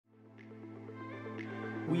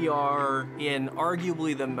We are in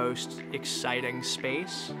arguably the most exciting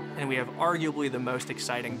space, and we have arguably the most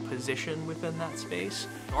exciting position within that space.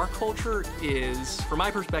 Our culture is, from my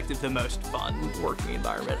perspective, the most fun working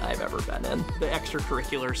environment I've ever been in. The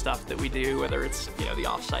extracurricular stuff that we do, whether it's, the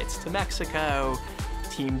offsites to Mexico,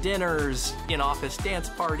 team dinners, in-office dance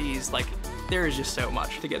parties, there is just so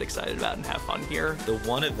much to get excited about and have fun here. The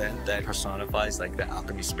one event that personifies the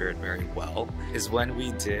Alchemy spirit very well is when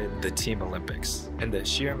we did the Team Olympics. And the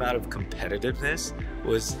sheer amount of competitiveness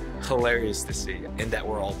was hilarious to see, in that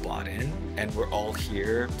we're all bought in and we're all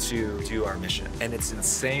here to do our mission. And it's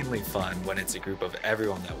insanely fun when it's a group of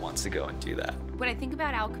everyone that wants to go and do that. When I think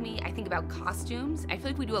about Alchemy, I think about costumes. I feel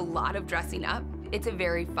like we do a lot of dressing up. It's a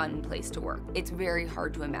very fun place to work. It's very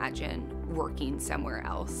hard to imagine working somewhere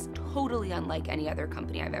else. Totally unlike any other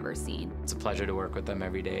company I've ever seen. It's a pleasure to work with them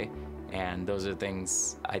every day, and those are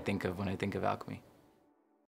things I think of when I think of Alchemy.